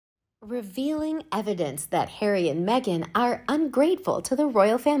Revealing evidence that Harry and Meghan are ungrateful to the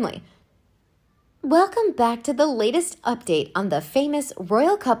royal family. Welcome back to the latest update on the famous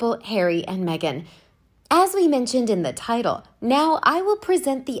royal couple Harry and Meghan. As we mentioned in the title, now I will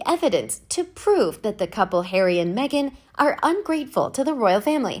present the evidence to prove that the couple Harry and Meghan are ungrateful to the royal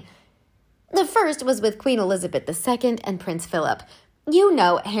family. The first was with Queen Elizabeth II and Prince Philip. You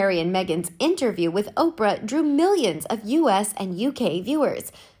know Harry and Meghan's interview with Oprah drew millions of US and UK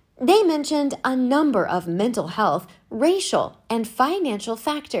viewers. They mentioned a number of mental health, racial, and financial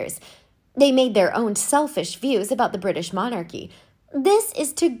factors. They made their own selfish views about the British monarchy. This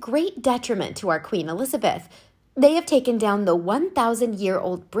is to great detriment to our Queen Elizabeth. They have taken down the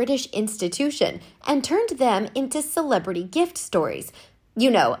 1,000-year-old British institution and turned them into celebrity gift stories. You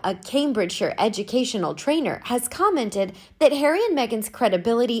know, a Cambridgeshire educational trainer has commented that Harry and Meghan's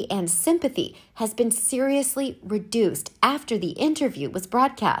credibility and sympathy has been seriously reduced after the interview was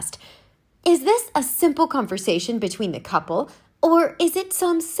broadcast. Is this a simple conversation between the couple, or is it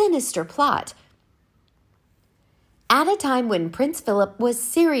some sinister plot? At a time when Prince Philip was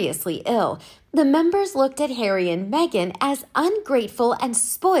seriously ill, the members looked at Harry and Meghan as ungrateful and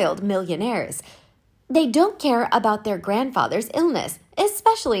spoiled millionaires. They don't care about their grandfather's illness,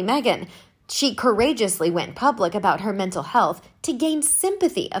 especially Meghan. She courageously went public about her mental health to gain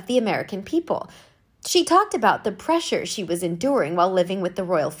sympathy of the American people. She talked about the pressure she was enduring while living with the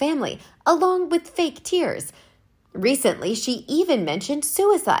royal family, along with fake tears. Recently, she even mentioned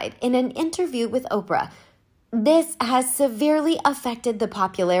suicide in an interview with Oprah. This has severely affected the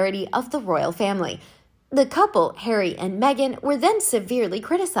popularity of the royal family. The couple, Harry and Meghan, were then severely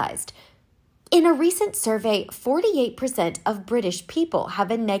criticized. In a recent survey, 48% of British people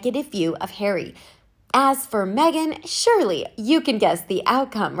have a negative view of Harry. As for Meghan, surely you can guess the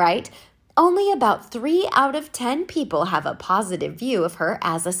outcome, right? Only about 3 out of 10 people have a positive view of her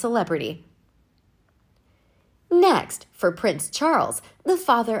as a celebrity. Next, for Prince Charles, the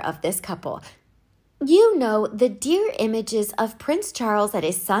father of this couple. You know, the dear images of Prince Charles at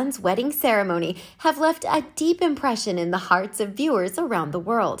his son's wedding ceremony have left a deep impression in the hearts of viewers around the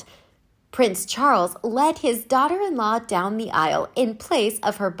world. Prince Charles led his daughter-in-law down the aisle in place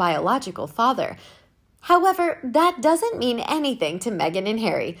of her biological father. However, that doesn't mean anything to Meghan and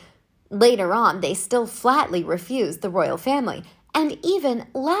Harry. Later on, they still flatly refused the royal family and even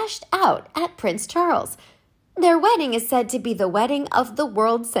lashed out at Prince Charles. Their wedding is said to be the wedding of the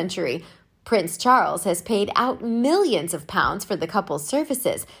world century. Prince Charles has paid out millions of pounds for the couple's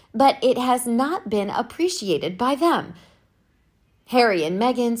services, but it has not been appreciated by them. Harry and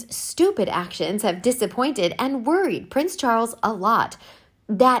Meghan's stupid actions have disappointed and worried Prince Charles a lot.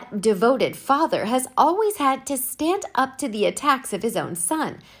 That devoted father has always had to stand up to the attacks of his own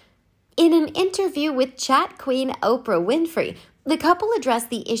son. In an interview with chat queen Oprah Winfrey, the couple addressed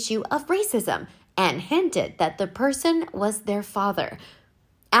the issue of racism and hinted that the person was their father.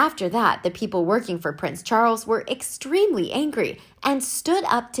 After that, the people working for Prince Charles were extremely angry and stood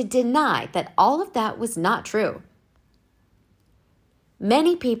up to deny that all of that was not true.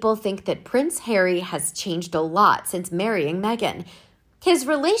 Many people think that Prince Harry has changed a lot since marrying Meghan. His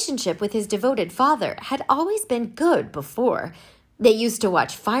relationship with his devoted father had always been good before. They used to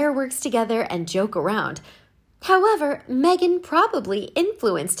watch fireworks together and joke around. However, Meghan probably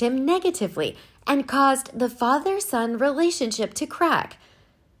influenced him negatively and caused the father-son relationship to crack.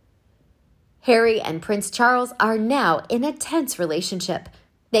 Harry and Prince Charles are now in a tense relationship.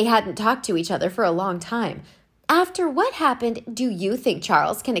 They hadn't talked to each other for a long time. After what happened, do you think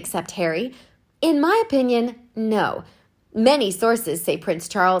Charles can accept Harry? In my opinion, no. Many sources say Prince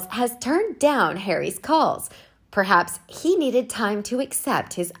Charles has turned down Harry's calls. Perhaps he needed time to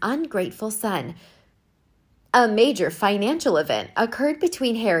accept his ungrateful son. A major financial event occurred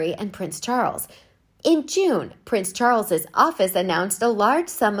between Harry and Prince Charles. In June, Prince Charles's office announced a large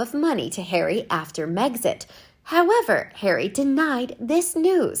sum of money to Harry after Megxit. However, Harry denied this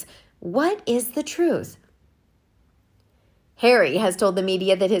news. What is the truth? Harry has told the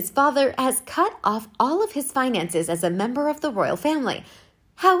media that his father has cut off all of his finances as a member of the royal family.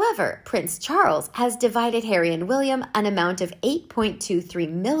 However, Prince Charles has divided Harry and William an amount of $8.23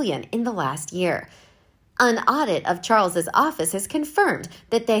 million in the last year. An audit of Charles's office has confirmed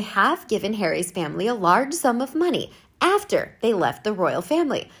that they have given Harry's family a large sum of money after they left the royal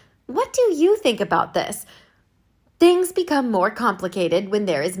family. What do you think about this? Things become more complicated when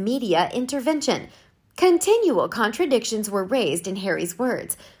there is media intervention. Continual contradictions were raised in Harry's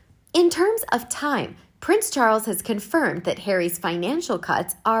words. In terms of time, Prince Charles has confirmed that Harry's financial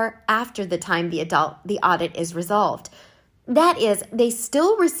cuts are after the time the audit is resolved. That is, they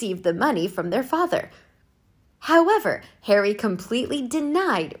still receive the money from their father. However, Harry completely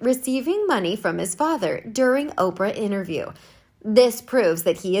denied receiving money from his father during Oprah interview. This proves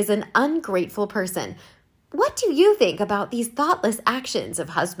that he is an ungrateful person. What do you think about these thoughtless actions of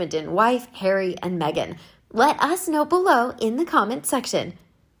husband and wife, Harry and Meghan? Let us know below in the comments section.